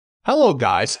Hello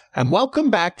guys, and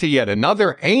welcome back to yet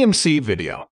another AMC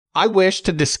video. I wish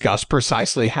to discuss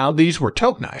precisely how these were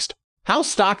tokenized, how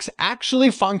stocks actually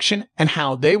function, and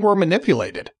how they were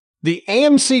manipulated. The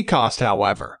AMC cost,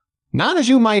 however, not as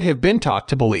you might have been taught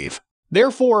to believe.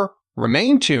 Therefore,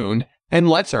 remain tuned and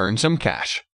let's earn some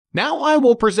cash. Now I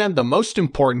will present the most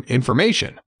important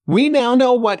information. We now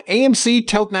know what AMC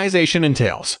tokenization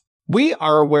entails. We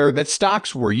are aware that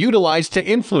stocks were utilized to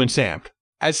influence AMC.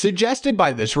 As suggested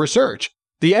by this research,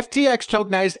 the FTX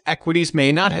tokenized equities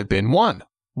may not have been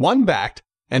one-backed,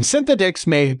 and synthetics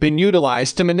may have been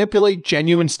utilized to manipulate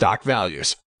genuine stock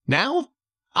values. Now,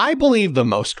 I believe the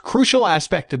most crucial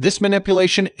aspect of this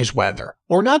manipulation is whether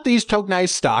or not these tokenized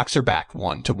stocks are backed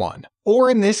one-to-one, or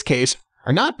in this case,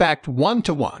 are not backed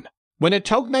one-to-one. When a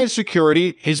tokenized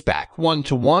security is backed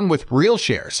one-to-one with real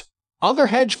shares, other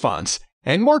hedge funds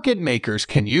and market makers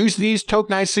can use these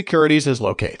tokenized securities as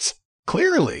locates.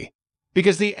 Clearly,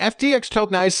 because the FTX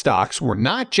tokenized stocks were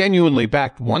not genuinely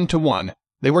backed one-to-one,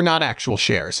 they were not actual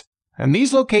shares, and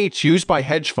these locates used by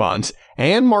hedge funds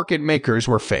and market makers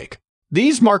were fake.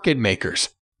 These market makers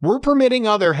were permitting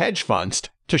other hedge funds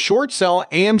to short sell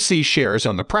AMC shares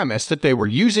on the premise that they were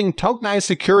using tokenized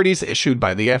securities issued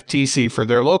by the FTC for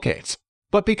their locates.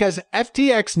 But because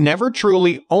FTX never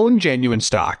truly owned genuine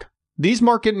stock, these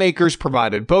market makers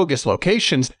provided bogus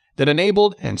locations that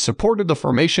enabled and supported the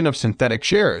formation of synthetic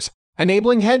shares,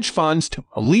 enabling hedge funds to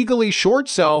illegally short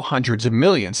sell hundreds of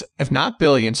millions, if not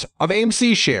billions, of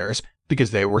AMC shares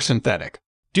because they were synthetic.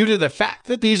 Due to the fact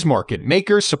that these market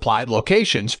makers supplied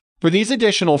locations for these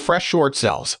additional fresh short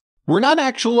sells, were not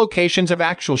actual locations of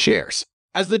actual shares.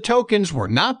 As the tokens were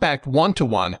not backed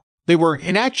one-to-one, they were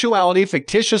in actuality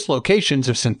fictitious locations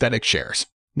of synthetic shares.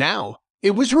 Now,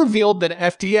 it was revealed that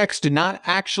FTX did not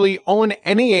actually own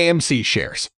any AMC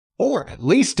shares, or at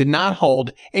least did not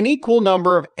hold an equal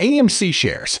number of AMC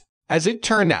shares. As it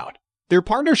turned out, their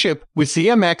partnership with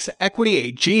CMX Equity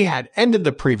AG had ended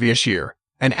the previous year,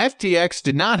 and FTX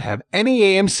did not have any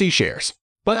AMC shares.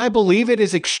 But I believe it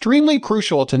is extremely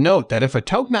crucial to note that if a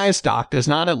tokenized stock does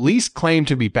not at least claim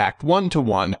to be backed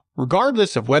one-to-one,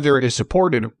 regardless of whether it is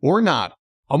supported or not,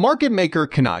 a market maker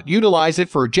cannot utilize it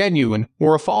for a genuine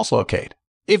or a false locate.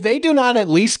 If they do not at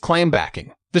least claim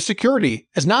backing, the security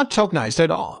is not tokenized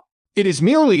at all. It is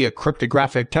merely a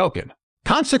cryptographic token.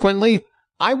 Consequently,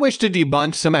 I wish to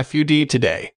debunk some FUD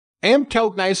today, AMC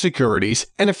tokenized securities,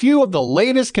 and a few of the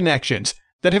latest connections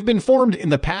that have been formed in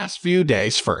the past few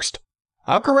days. First,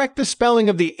 I'll correct the spelling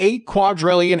of the 8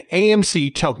 quadrillion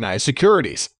AMC tokenized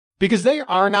securities, because they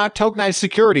are not tokenized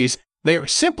securities, they are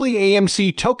simply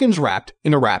AMC tokens wrapped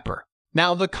in a wrapper.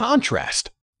 Now the contrast,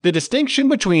 the distinction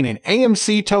between an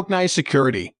AMC tokenized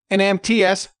security, an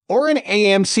AMTS, or an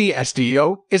AMC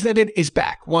SDO is that it is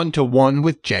backed one-to-one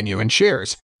with genuine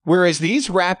shares, whereas these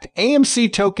wrapped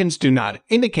AMC tokens do not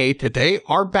indicate that they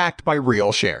are backed by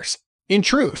real shares. In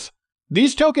truth,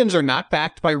 these tokens are not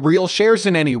backed by real shares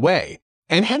in any way,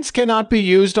 and hence cannot be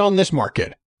used on this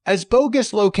market as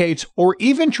bogus locates or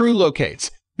even true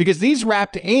locates, because these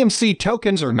wrapped AMC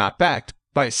tokens are not backed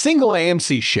by a single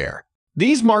AMC share.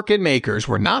 These market makers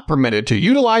were not permitted to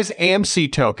utilize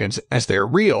AMC tokens as their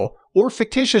real or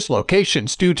fictitious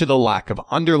locations due to the lack of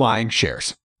underlying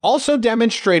shares. Also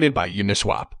demonstrated by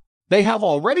Uniswap, they have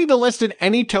already delisted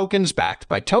any tokens backed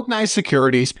by tokenized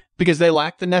securities because they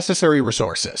lack the necessary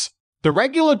resources. The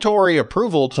regulatory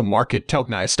approval to market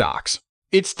tokenized stocks.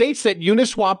 It states that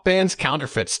Uniswap bans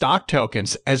counterfeit stock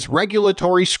tokens as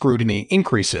regulatory scrutiny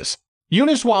increases.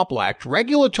 Uniswap lacked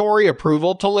regulatory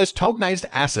approval to list tokenized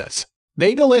assets.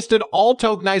 They delisted all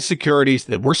tokenized securities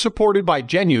that were supported by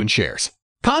genuine shares.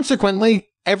 Consequently,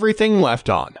 everything left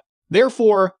on.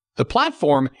 Therefore, the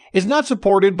platform is not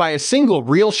supported by a single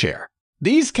real share.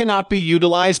 These cannot be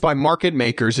utilized by market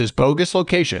makers as bogus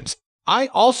locations. I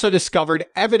also discovered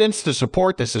evidence to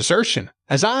support this assertion,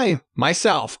 as I,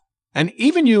 myself, and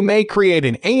even you may create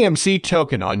an AMC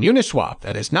token on Uniswap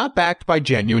that is not backed by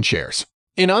genuine shares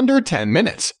in under 10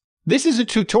 minutes. This is a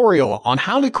tutorial on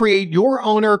how to create your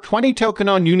own ERC20 token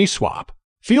on Uniswap.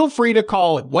 Feel free to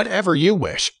call it whatever you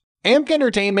wish. AMC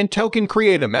Entertainment Token.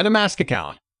 Create a MetaMask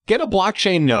account, get a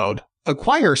blockchain node,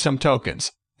 acquire some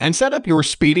tokens, and set up your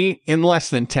speedy in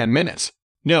less than 10 minutes.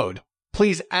 Node,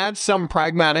 please add some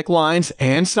pragmatic lines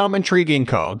and some intriguing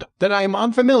code that I am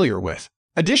unfamiliar with.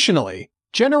 Additionally,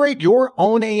 generate your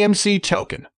own AMC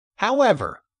token.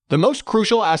 However, the most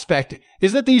crucial aspect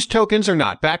is that these tokens are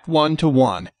not backed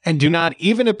one-to-one and do not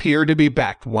even appear to be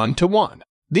backed one-to-one.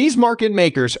 These market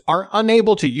makers are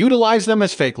unable to utilize them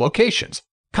as fake locations.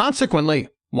 Consequently,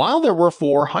 while there were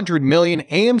 400 million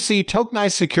AMC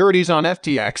tokenized securities on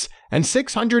FTX and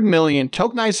 600 million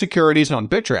tokenized securities on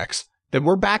Bittrex that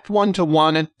were backed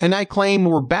 1-to-1 and I claim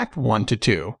were backed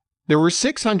 1-to-2. There were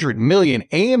 600 million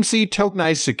AMC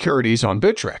tokenized securities on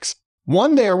Bittrex.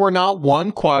 There were not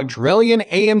 1 quadrillion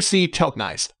AMC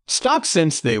tokenized stocks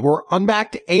since they were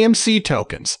unbacked AMC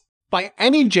tokens. By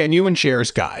any genuine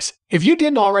shares, guys. If you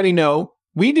didn't already know,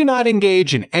 we do not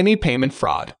engage in any payment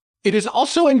fraud. It is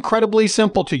also incredibly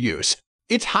simple to use.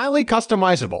 It's highly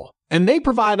customizable, and they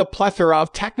provide a plethora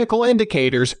of technical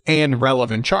indicators and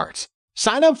relevant charts.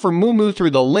 Sign up for Moomoo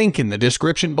through the link in the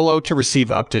description below to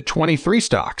receive up to 23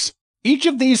 stocks. Each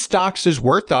of these stocks is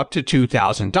worth up to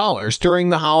 $2,000 during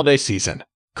the holiday season.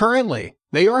 Currently,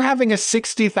 they are having a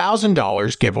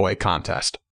 $60,000 giveaway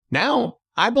contest. Now,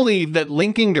 I believe that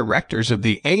linking directors of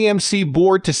the AMC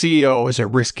board to CEO is a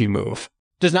risky move.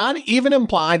 Does not even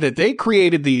imply that they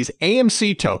created these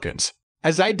AMC tokens.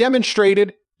 As I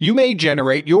demonstrated, you may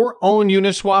generate your own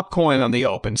Uniswap coin on the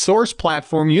open source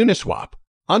platform Uniswap.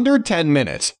 Under 10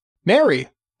 minutes. Mary,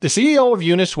 the CEO of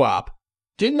Uniswap,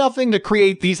 did nothing to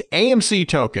create these AMC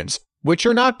tokens, which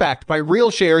are not backed by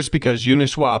real shares because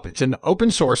Uniswap is an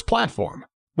open source platform,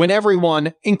 when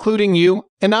everyone, including you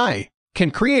and I,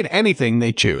 can create anything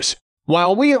they choose.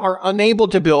 While we are unable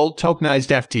to build tokenized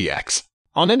FTX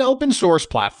on an open source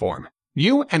platform,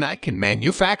 you and I can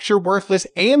manufacture worthless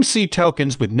AMC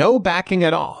tokens with no backing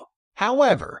at all.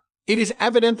 However, it is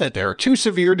evident that there are two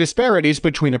severe disparities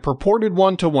between a purported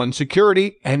 1-to-1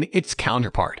 security and its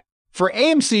counterpart. For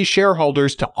AMC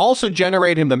shareholders to also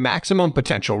generate him the maximum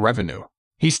potential revenue.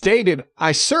 He stated,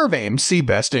 "I serve AMC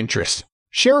best interests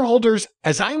shareholders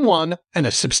as I'm one and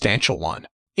a substantial one."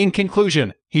 In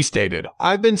conclusion, he stated,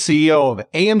 "I've been CEO of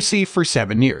AMC for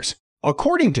 7 years."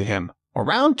 According to him,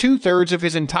 around 2/3 of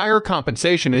his entire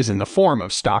compensation is in the form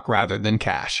of stock rather than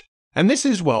cash. And this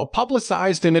is well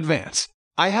publicized in advance.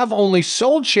 I have only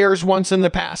sold shares once in the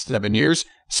past 7 years,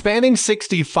 spanning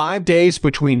 65 days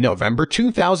between November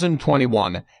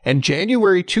 2021 and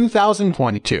January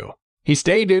 2022. He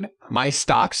stated, "My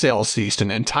stock sales ceased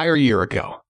an entire year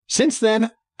ago. Since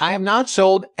then, I have not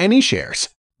sold any shares.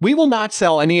 We will not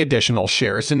sell any additional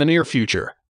shares in the near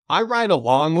future. I ride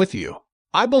along with you."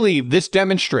 I believe this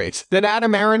demonstrates that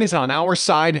Adam Aron is on our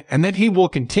side and that he will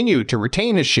continue to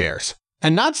retain his shares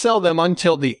and not sell them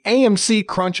until the AMC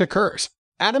crunch occurs.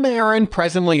 Adam Aron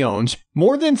presently owns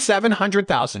more than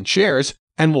 700,000 shares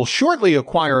and will shortly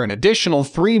acquire an additional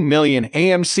 3 million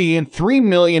AMC and 3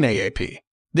 million AAP.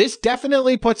 This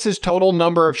definitely puts his total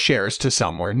number of shares to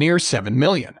somewhere near 7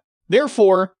 million.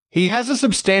 Therefore, he has a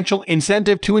substantial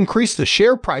incentive to increase the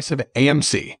share price of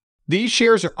AMC. These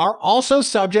shares are also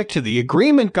subject to the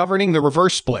agreement governing the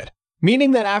reverse split,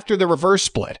 meaning that after the reverse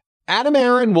split, Adam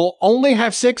Aron will only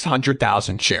have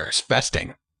 600,000 shares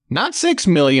vesting, not $6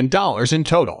 million in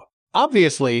total.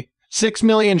 Obviously, 6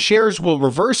 million shares will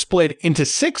reverse split into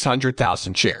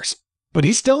 600,000 shares. But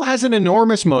he still has an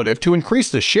enormous motive to increase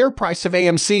the share price of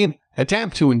AMC and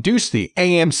attempt to induce the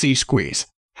AMC squeeze.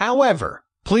 However,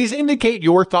 please indicate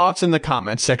your thoughts in the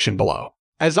comments section below.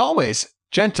 As always,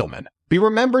 gentlemen, be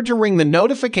remembered to ring the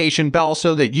notification bell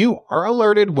so that you are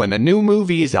alerted when a new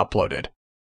movie is uploaded.